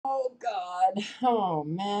God. Oh,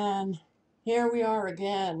 man. Here we are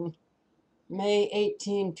again. May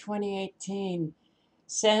 18, 2018.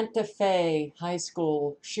 Santa Fe High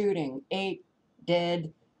School shooting. 8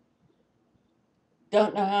 dead.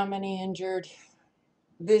 Don't know how many injured.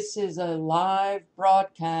 This is a live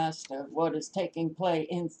broadcast of what is taking place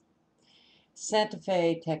in Santa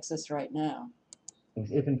Fe, Texas right now.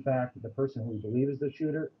 If in fact the person who we believe is the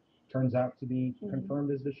shooter turns out to be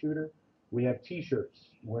confirmed as the shooter, we have T-shirts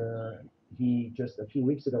where he just a few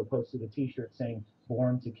weeks ago posted a T-shirt saying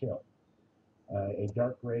 "Born to Kill," a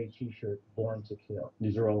dark gray T-shirt, "Born to Kill."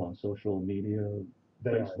 These are all on social media.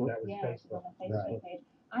 They Facebook? are. That was Yeah, it's Facebook. on the Facebook Right. page.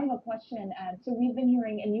 I have a question. So we've been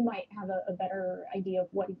hearing, and you might have a better idea of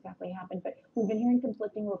what exactly happened, but we've been hearing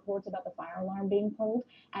conflicting reports about the fire alarm being pulled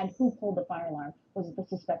and who pulled the fire alarm. Was it the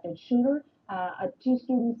suspected shooter? Two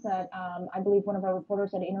students that I believe one of our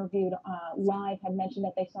reporters had interviewed live had mentioned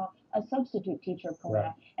that they saw a substitute teacher pull it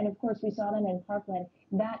out. And of course, we saw them in Parkland.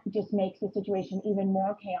 That just makes the situation even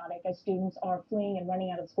more chaotic as students are fleeing and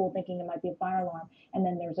running out of school thinking it might be a fire alarm, and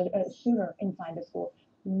then there's a shooter inside the school.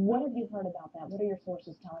 What have you heard about that? What are your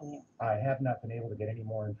sources telling you? I have not been able to get any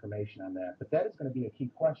more information on that, but that is going to be a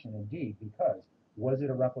key question indeed, because was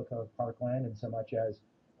it a replica of Parkland in so much as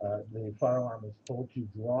the fire alarm was pulled to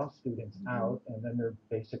draw students out, and then they're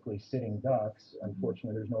basically sitting ducks?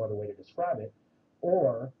 Unfortunately, there's no other way to describe it.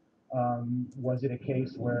 Or was it a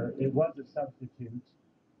case where it was a substitute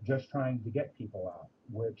just trying to get people out,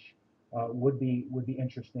 which would be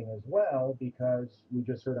interesting as well, because we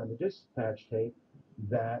just heard on the dispatch tape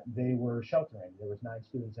that they were sheltering. There was 9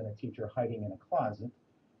 students and a teacher hiding in a closet,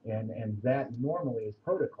 and that normally is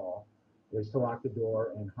protocol, is to lock the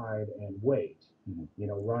door and hide and wait. You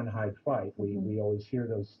know, run, hide, fight. We always hear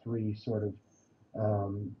those 3 sort of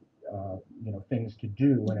things to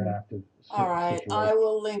do in an active All right, situation. I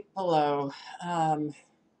will link below.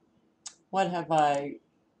 What have I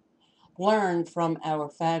learned from our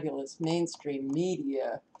fabulous mainstream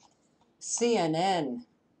media? CNN,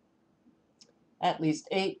 at least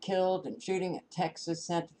 8 killed in shooting at Texas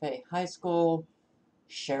Santa Fe High School.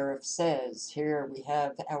 Sheriff says, here we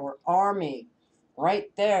have our army right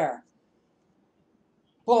there.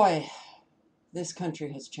 Boy, this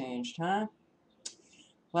country has changed, huh?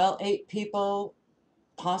 Well, 8 people,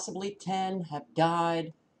 possibly 10, have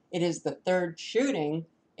died. It is the 3rd shooting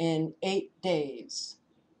in 8 days.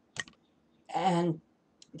 And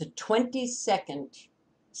the 22nd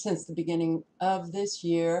since the beginning of this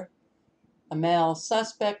year. A male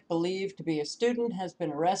suspect believed to be a student has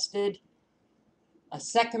been arrested. A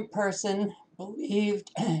second person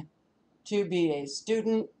believed to be a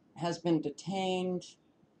student has been detained.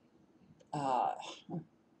 Uh,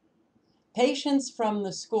 Patients from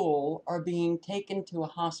the school are being taken to a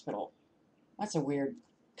hospital. That's a weird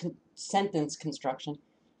sentence construction.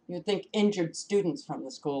 You'd think injured students from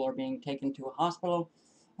the school are being taken to a hospital.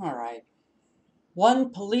 All right. One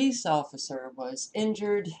police officer was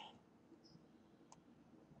injured.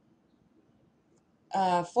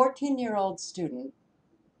 A 14-year-old student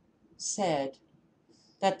said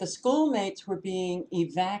that the schoolmates were being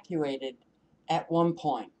evacuated at one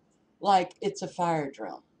point, like it's a fire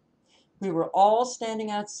drill. We were all standing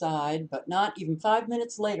outside, but not even 5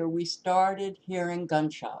 minutes later, we started hearing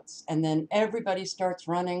gunshots. And then everybody starts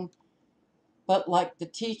running, but like the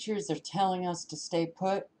teachers are telling us to stay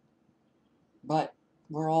put, but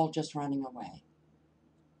we're all just running away.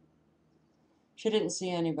 She didn't see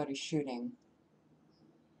anybody shooting.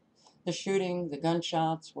 The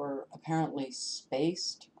gunshots were apparently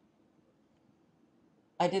spaced.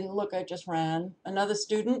 I didn't look, I just ran. Another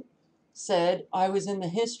student said, I was in the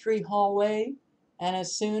history hallway, and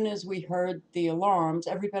as soon as we heard the alarms,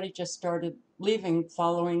 everybody just started leaving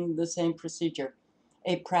following the same procedure,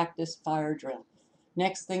 a practice fire drill.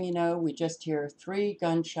 Next thing you know, we just hear 3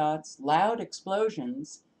 gunshots, loud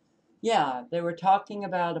explosions. Yeah, they were talking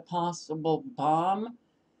about a possible bomb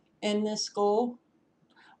in this school.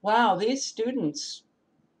 Wow, these students,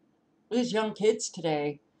 these young kids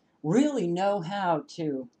today really know how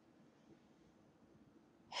to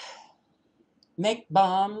make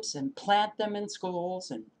bombs and plant them in schools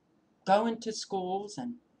and go into schools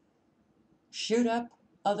and shoot up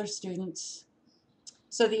other students.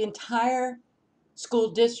 So the entire school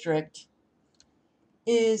district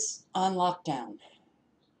is on lockdown.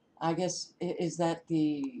 I guess, is that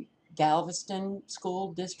the Galveston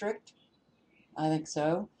school district? I think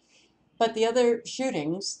so. But the other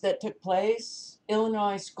shootings that took place,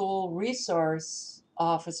 Illinois school resource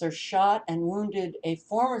officer shot and wounded a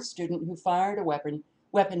former student who fired a weapon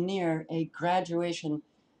near a graduation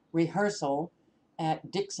rehearsal at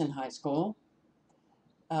Dixon High School.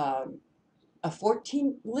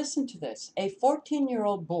 listen to this, a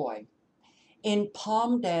 14-year-old boy in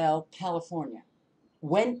Palmdale, California,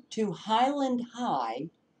 went to Highland High,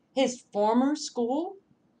 his former school,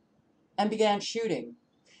 and began shooting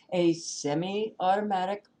a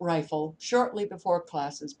semi-automatic rifle shortly before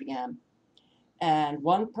classes began. And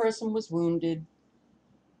one person was wounded.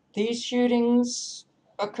 These shootings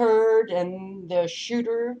occurred, and the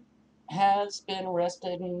shooter has been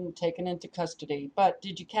arrested and taken into custody. But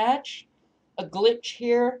did you catch a glitch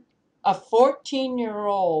here? A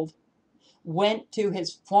 14-year-old went to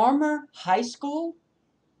his former high school.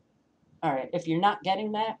 All right, if you're not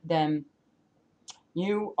getting that, then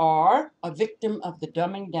you are a victim of the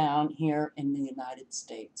dumbing down here in the United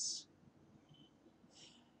States.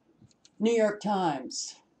 New York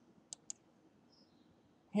Times.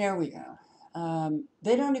 Here we go.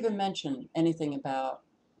 They don't even mention anything about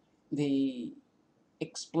the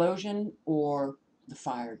explosion or the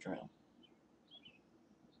fire drill.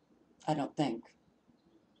 I don't think.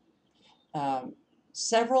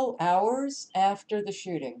 Several hours after the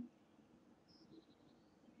shooting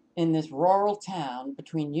in this rural town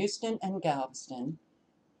between Houston and Galveston,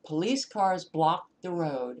 police cars blocked the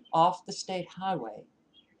road off the state highway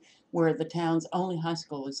where the town's only high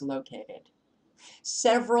school is located.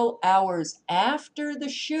 Several hours after the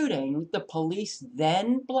shooting, the police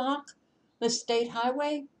then block the state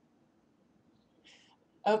highway?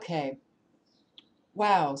 Okay.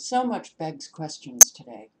 Wow, so much begs questions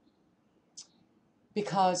today.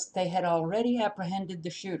 Because they had already apprehended the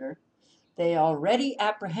shooter. They already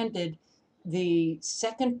apprehended the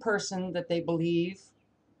second person that they believe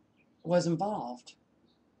was involved.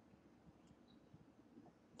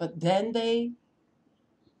 But then they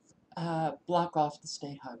block off the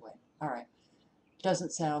state highway. All right.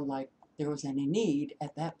 Doesn't sound like there was any need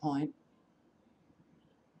at that point.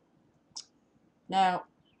 Now,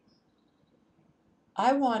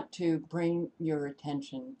 I want to bring your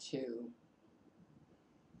attention to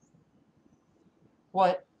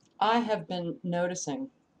what I have been noticing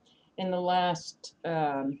in the last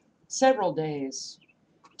several days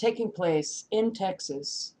taking place in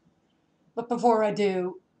Texas. But before I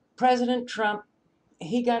do, President Trump,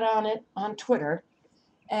 he got on it on Twitter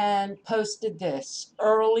and posted this: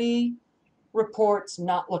 early reports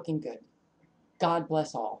not looking good. God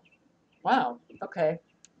bless all. Wow, okay.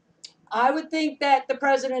 I would think that the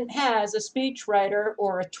president has a speechwriter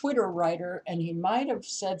or a Twitter writer, and he might have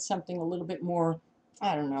said something a little bit more,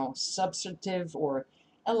 I don't know, substantive or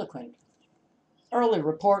eloquent. Early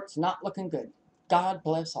reports not looking good. God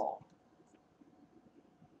bless all.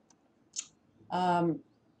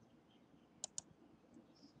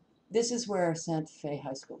 This is where Santa Fe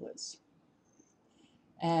High School is.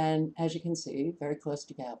 And as you can see, very close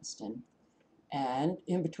to Galveston, and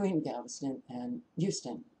in between Galveston and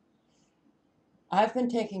Houston. I've been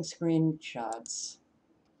taking screenshots,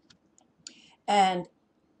 and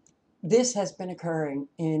this has been occurring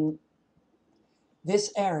in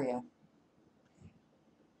this area.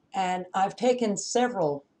 And I've taken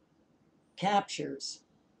several captures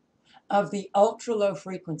of the ultra low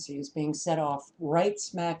frequencies being set off right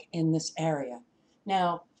smack in this area.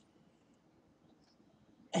 Now,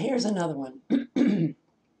 here's another one.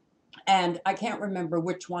 And I can't remember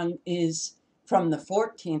which one is from the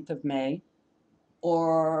 14th of May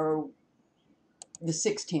or the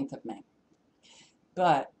 16th of May.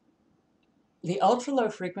 But the ultra low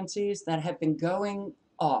frequencies that have been going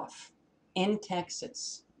off in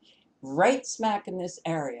Texas, right smack in this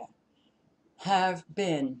area, have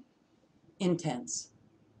been intense.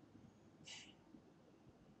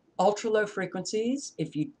 Ultra low frequencies,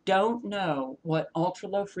 if you don't know what ultra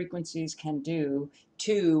low frequencies can do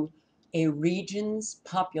to a region's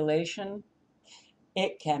population,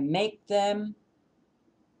 it can make them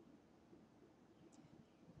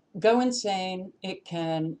go insane. It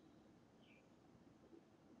can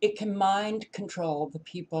mind control the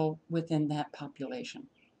people within that population.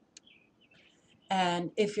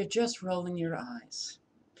 And if you're just rolling your eyes,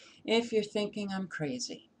 if you're thinking I'm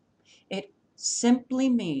crazy, it simply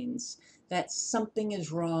means that something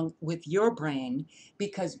is wrong with your brain,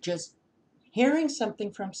 because just hearing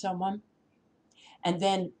something from someone and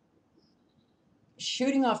then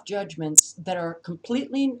shooting off judgments that are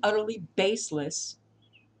completely and utterly baseless,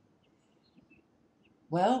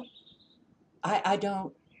 well, I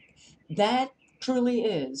don't, that truly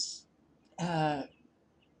is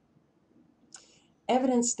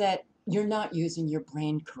evidence that you're not using your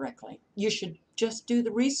brain correctly. You should just do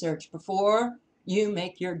the research before you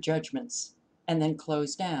make your judgments and then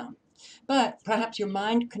close down. But perhaps you're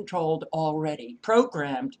mind controlled already,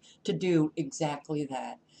 programmed to do exactly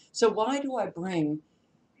that. So why do I bring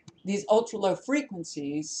these ultra low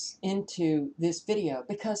frequencies into this video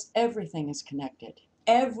because everything is connected.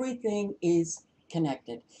 Everything is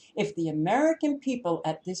connected. If the American people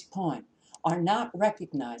at this point are not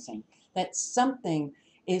recognizing that something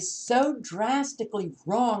is so drastically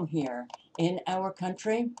wrong here in our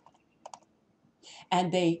country,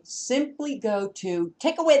 and they simply go to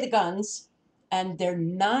take away the guns, and they're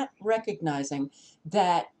not recognizing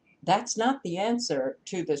that that's not the answer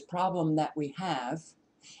to this problem that we have,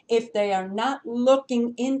 if they are not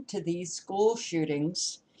looking into these school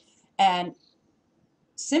shootings and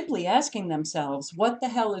simply asking themselves what the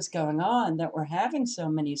hell is going on that we're having so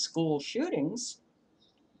many school shootings,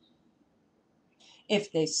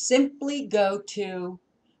 if they simply go to,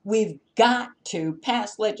 we've got to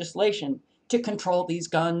pass legislation to control these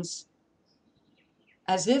guns,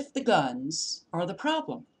 as if the guns are the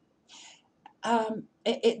problem.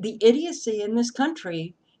 The idiocy in this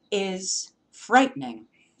country is frightening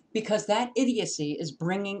because that idiocy is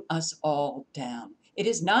bringing us all down. It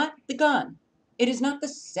is not the gun. It is not the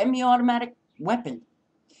semi-automatic weapon.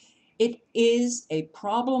 It is a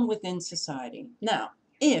problem within society. Now,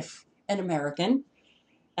 if an American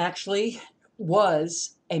actually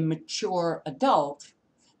was a mature adult,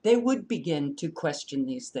 they would begin to question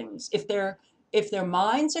these things. If their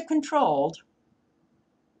minds are controlled,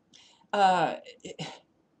 uh,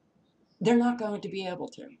 they're not going to be able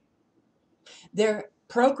to. They're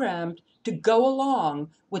programmed to go along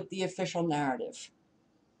with the official narrative.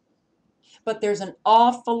 But there's an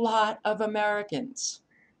awful lot of Americans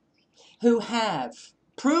who have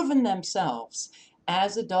proven themselves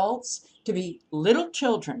as adults to be little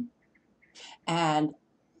children and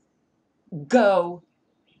go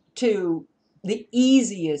to the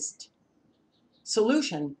easiest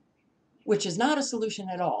solution, which is not a solution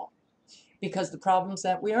at all, because the problems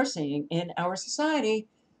that we are seeing in our society,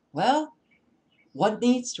 well, one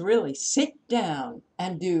needs to really sit down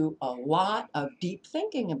and do a lot of deep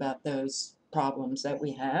thinking about those problems that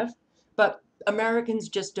we have, but Americans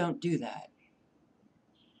just don't do that.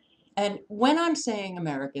 And when I'm saying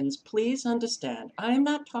Americans, please understand, I am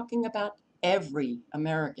not talking about every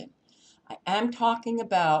American. I am talking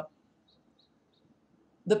about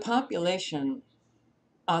the population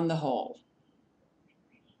on the whole.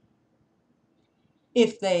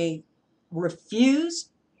 If they refuse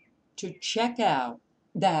to check out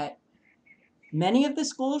that many of the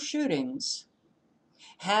school shootings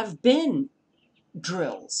have been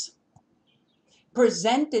drills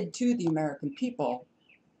presented to the American people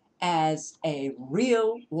as a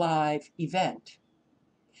real live event,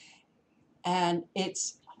 and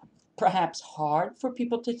it's perhaps hard for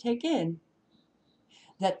people to take in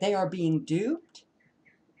that they are being duped.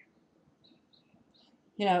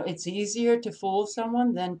 You know, it's easier to fool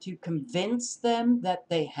someone than to convince them that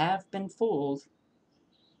they have been fooled.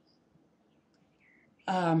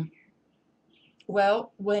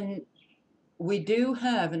 Well, when we do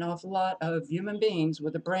have an awful lot of human beings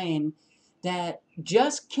with a brain that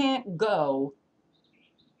just can't go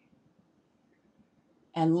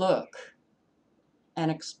and look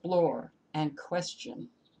and explore and question,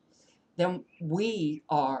 then we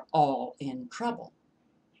are all in trouble.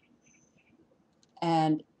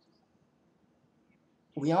 And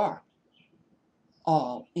we are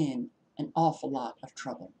all in an awful lot of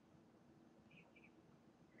trouble.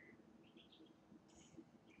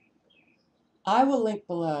 I will link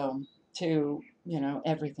below to,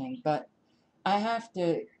 everything, but I have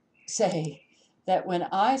to say that when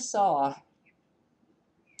I saw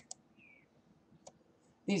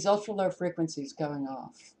these ultra low frequencies going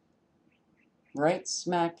off right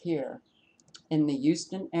smack here in the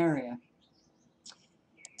Houston area,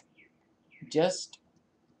 just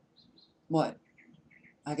what,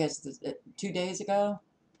 I guess 2 days ago,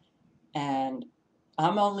 and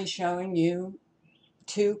I'm only showing you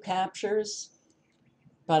 2 captures,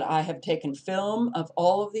 but I have taken film of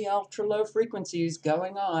all of the ultra low frequencies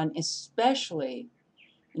going on, especially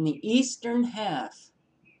in the eastern half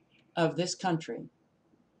of this country.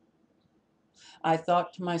 I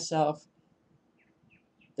thought to myself,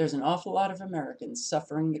 there's an awful lot of Americans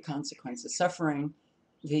suffering the consequences, suffering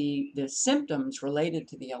the symptoms related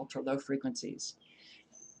to the ultra low frequencies.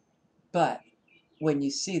 But when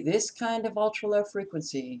you see this kind of ultra low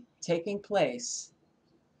frequency taking place,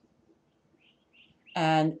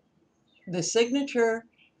 and the signature,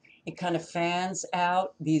 it kind of fans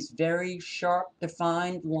out these very sharp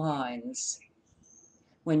defined lines.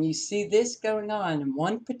 When you see this going on in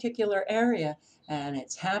one particular area, and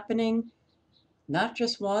it's happening not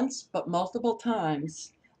just once, but multiple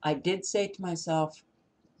times, I did say to myself,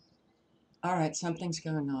 all right, something's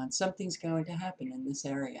going on. Something's going to happen in this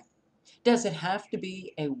area. Does it have to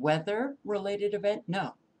be a weather-related event?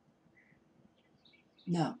 No.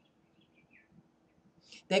 No.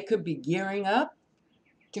 They could be gearing up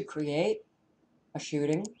to create a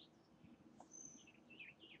shooting,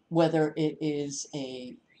 whether it is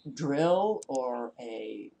a drill or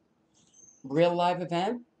a real live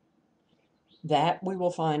event. That we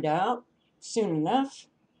will find out soon enough.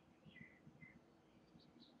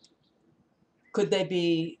 Could they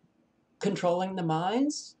be controlling the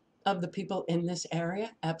minds of the people in this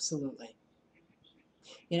area? Absolutely.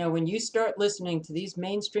 You know, when you start listening to these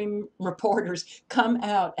mainstream reporters come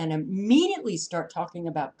out and immediately start talking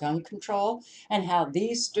about gun control and how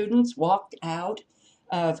these students walked out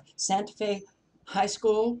of Santa Fe High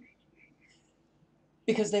School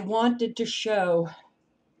because they wanted to show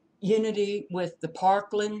unity with the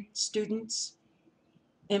Parkland students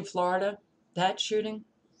in Florida, that shooting,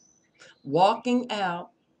 walking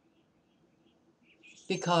out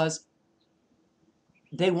because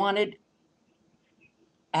they wanted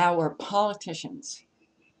our politicians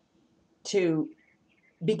to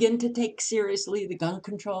begin to take seriously the gun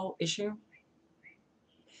control issue.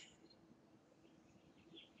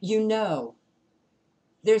 You know,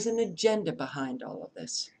 there's an agenda behind all of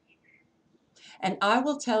this. And I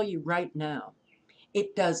will tell you right now,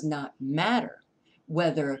 it does not matter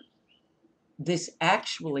whether this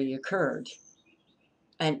actually occurred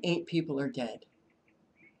and 8 people are dead,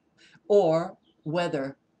 or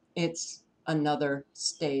whether it's another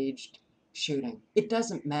staged shooting. It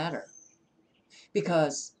doesn't matter,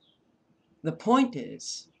 because the point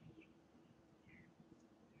is,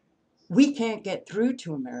 we can't get through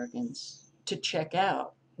to Americans to check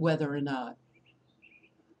out whether or not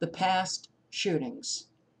the past shootings,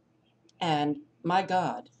 and my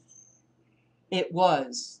God, it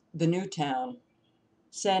was the Newtown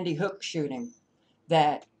Sandy Hook shooting,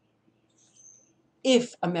 that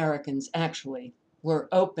if Americans actually were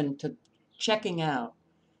open to checking out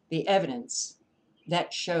the evidence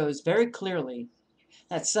that shows very clearly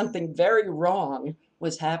that something very wrong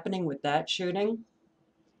was happening with that shooting,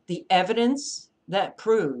 the evidence that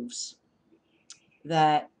proves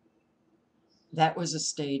that that was a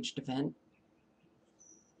staged event,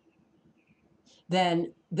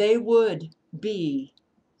 then they would be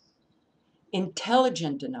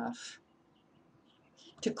intelligent enough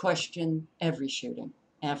to question every shooting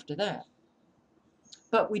after that.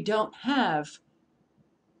 But we don't have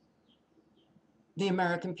the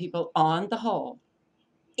American people on the whole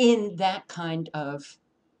in that kind of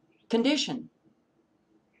condition.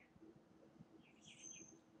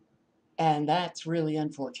 And that's really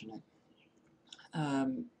unfortunate.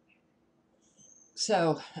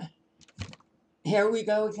 So here we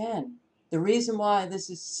go again. The reason why this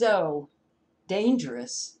is so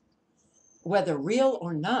dangerous, whether real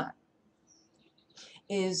or not,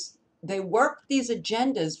 is they work these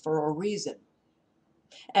agendas for a reason.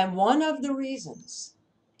 And one of the reasons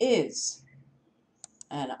is,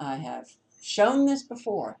 and I have shown this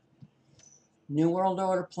before, New World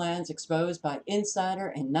Order plans exposed by Insider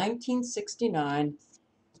in 1969.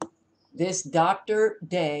 This Dr.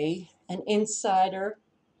 Day, an insider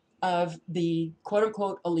of the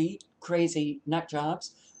quote-unquote elite, crazy nut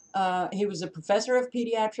jobs, he was a professor of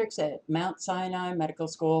pediatrics at Mount Sinai Medical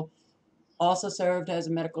School, also served as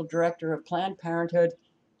a medical director of Planned Parenthood.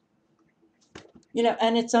 You know,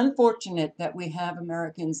 and it's unfortunate that we have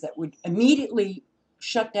Americans that would immediately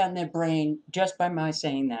shut down their brain just by my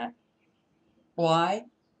saying that. Why?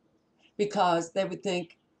 Because they would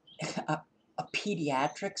think, a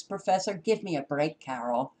pediatrics professor? Give me a break,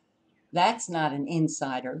 Carol. That's not an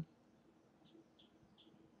insider.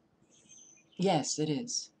 Yes, it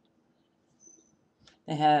is.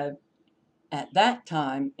 They had, at that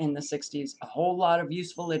time in the 60s, a whole lot of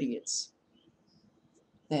useful idiots.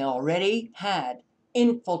 They already had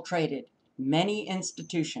infiltrated many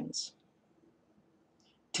institutions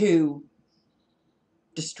to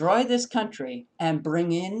destroy this country and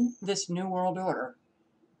bring in this New World Order.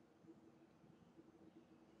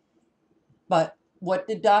 But what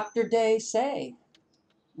did Dr. Day say?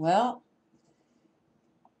 Well,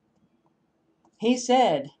 he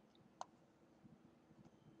said,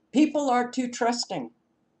 people are too trusting.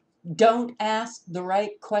 Don't ask the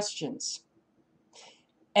right questions.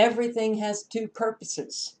 Everything has 2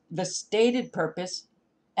 purposes, the stated purpose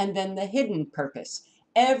and then the hidden purpose.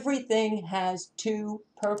 Everything has 2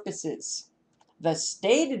 purposes, the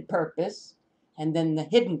stated purpose and then the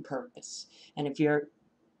hidden purpose. And if you're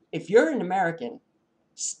an American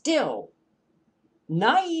still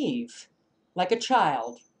naive like a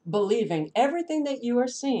child, believing everything that you are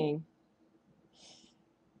seeing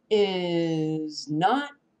is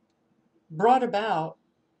not brought about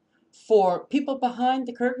for people behind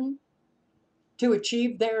the curtain to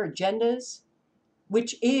achieve their agendas,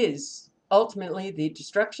 which is ultimately the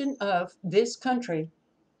destruction of this country,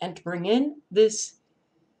 and to bring in this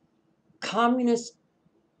communist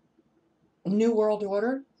new world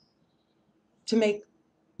order to make,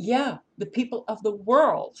 yeah, the people of the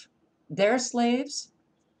world their slaves.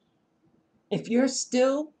 If you're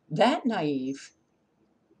still that naive,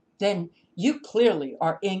 then you clearly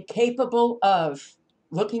are incapable of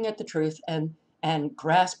looking at the truth and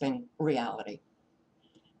grasping reality.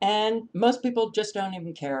 And most people just don't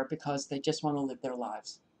even care because they just want to live their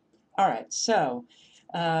lives. All right, so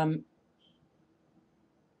um,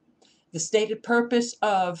 the stated purpose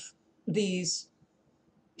of these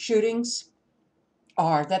shootings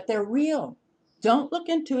are that they're real. Don't look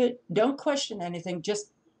into it. Don't question anything.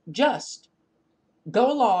 Just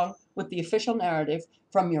go along with the official narrative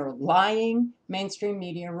from your lying mainstream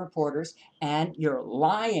media reporters and your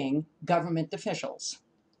lying government officials.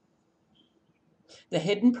 The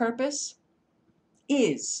hidden purpose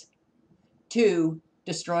is to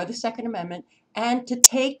destroy the Second Amendment and to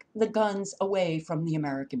take the guns away from the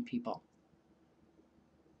American people.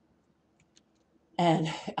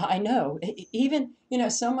 And I know, even,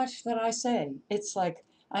 so much that I say, it's like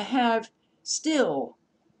I have still,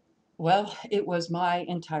 well, it was my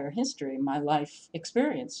entire history, my life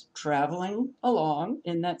experience, traveling along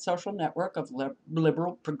in that social network of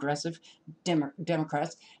liberal, progressive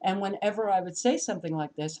Democrats. And whenever I would say something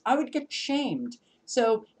like this, I would get shamed.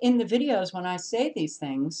 So in the videos, when I say these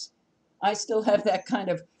things, I still have that kind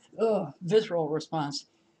of visceral response.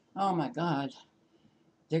 Oh my God,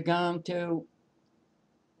 they're going to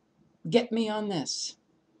get me on this.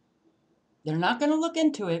 They're not going to look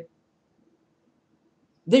into it.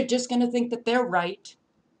 They're just going to think that they're right.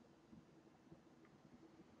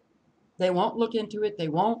 They won't look into it. They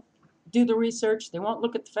won't do the research. They won't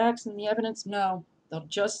look at the facts and the evidence. No, they'll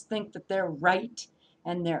just think that they're right.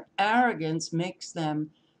 And their arrogance makes them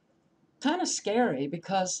kind of scary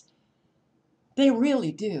because they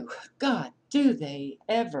really do. God, do they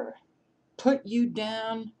ever put you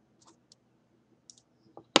down?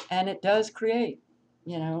 And it does create,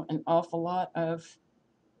 an awful lot of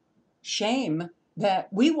shame that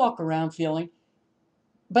we walk around feeling,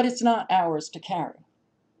 but it's not ours to carry.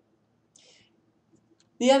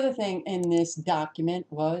 The other thing in this document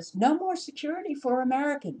was no more security for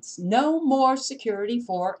Americans. No more security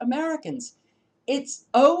for Americans. It's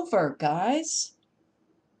over, guys.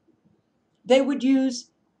 They would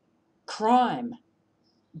use crime,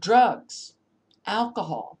 drugs,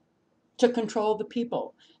 alcohol to control the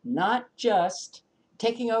people, not just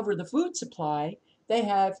taking over the food supply. They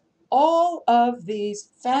have all of these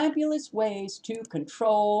fabulous ways to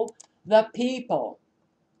control the people.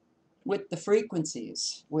 With the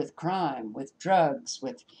frequencies, with crime, with drugs,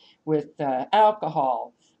 with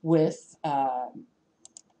alcohol, with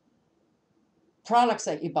products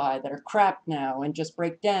that you buy that are crap now and just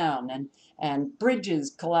break down, and bridges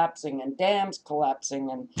collapsing and dams collapsing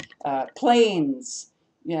and planes,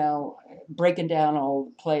 breaking down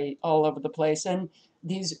all over the place, and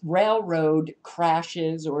these railroad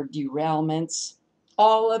crashes or derailments.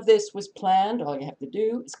 All of this was planned. All you have to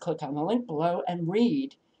do is click on the link below and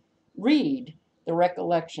read the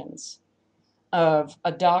recollections of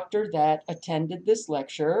a doctor that attended this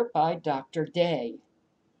lecture by Dr. Day.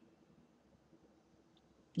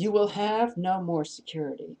 You will have no more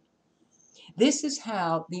security. This is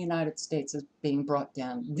how the United States is being brought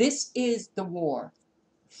down. This is the war.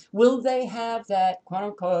 Will they have that quote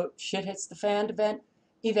unquote shit hits the fan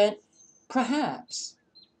event? Perhaps.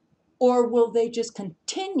 Or will they just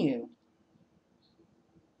continue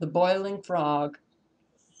the boiling frog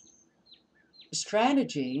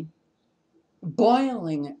strategy,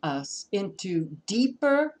 boiling us into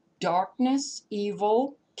deeper darkness,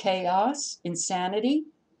 evil, chaos, insanity,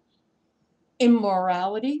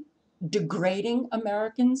 immorality, degrading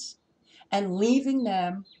Americans, and leaving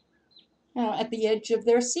them, at the edge of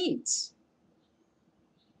their seats?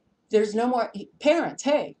 There's no more parents.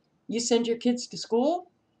 Hey, you send your kids to school,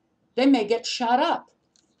 they may get shot up.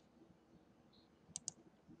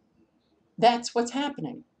 That's what's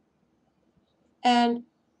happening. And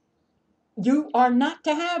you are not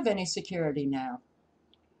to have any security now.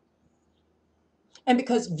 And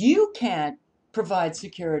because you can't provide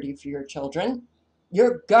security for your children,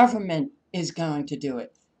 your government is going to do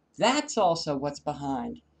it. That's also what's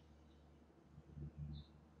behind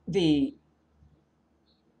the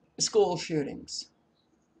school shootings.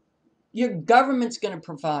 Your government's going to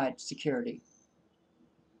provide security.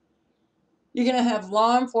 You're going to have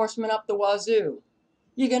law enforcement up the wazoo.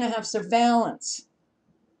 You're going to have surveillance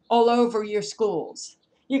all over your schools.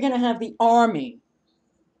 You're going to have the army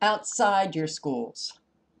outside your schools.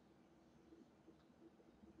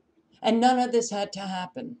 And none of this had to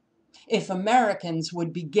happen if Americans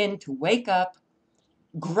would begin to wake up,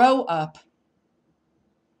 grow up,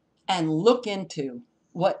 and look into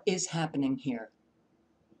what is happening here.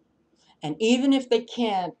 And even if they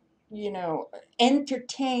can't,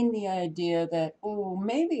 entertain the idea that, oh,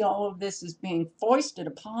 maybe all of this is being foisted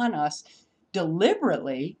upon us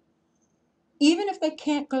deliberately, even if they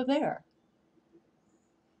can't go there,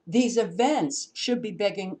 these events should be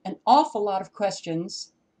begging an awful lot of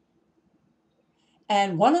questions.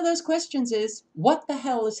 And one of those questions is, what the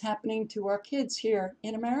hell is happening to our kids here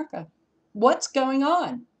in America? What's going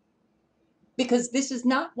on? Because this is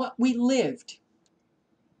not what we lived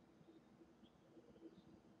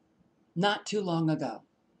not too long ago.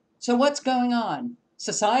 So what's going on?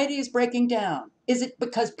 Society is breaking down. Is it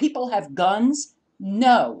because people have guns?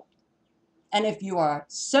 No. And if you are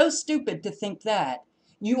so stupid to think that,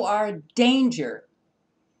 you are a danger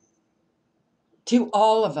to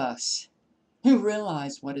all of us who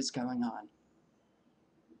realize what is going on.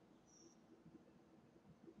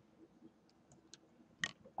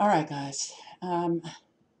 All right, guys.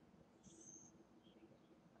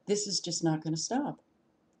 This is just not going to stop,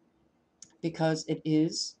 because it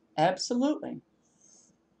is absolutely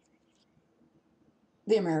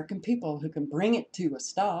the American people who can bring it to a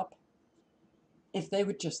stop if they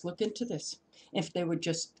would just look into this. If they would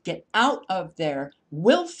just get out of their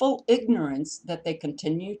willful ignorance that they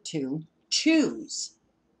continue to choose.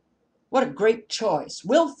 What a great choice.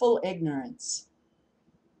 Willful ignorance.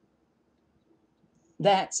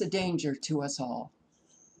 That's a danger to us all.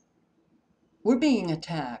 We're being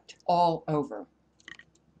attacked all over.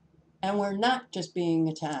 And we're not just being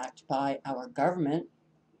attacked by our government.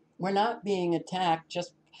 We're not being attacked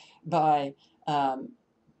just by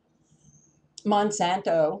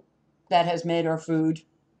Monsanto that has made our food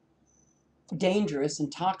dangerous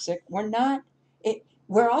and toxic.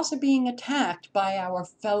 We're also being attacked by our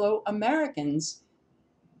fellow Americans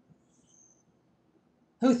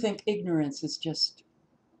who think ignorance is just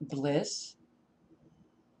bliss,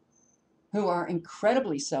 who are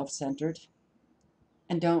incredibly self-centered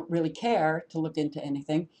and don't really care to look into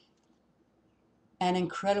anything, and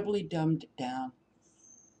incredibly dumbed down.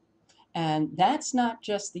 And that's not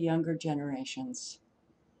just the younger generations.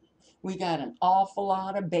 We got an awful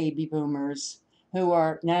lot of baby boomers who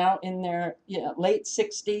are now in their late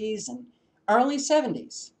 60s and early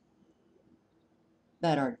 70s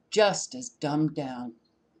that are just as dumbed down.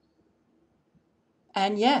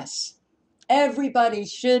 And yes, everybody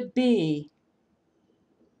should be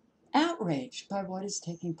outraged by what is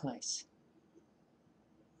taking place.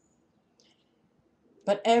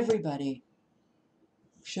 But everybody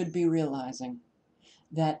should be realizing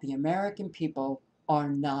that the American people are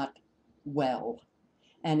not well.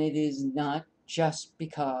 And it is not just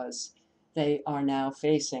because they are now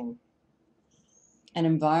facing an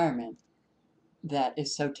environment that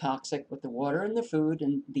is so toxic with the water and the food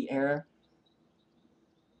and the air,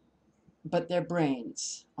 but their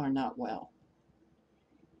brains are not well.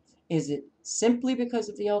 Is it simply because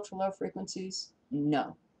of the ultra low frequencies?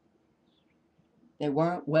 No. They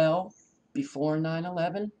weren't well before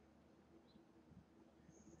 9/11,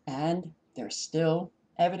 and they're still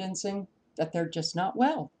evidencing that they're just not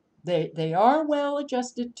well. They are well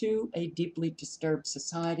adjusted to a deeply disturbed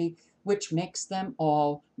society, which makes them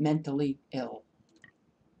all mentally ill.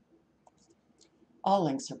 All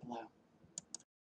links are below.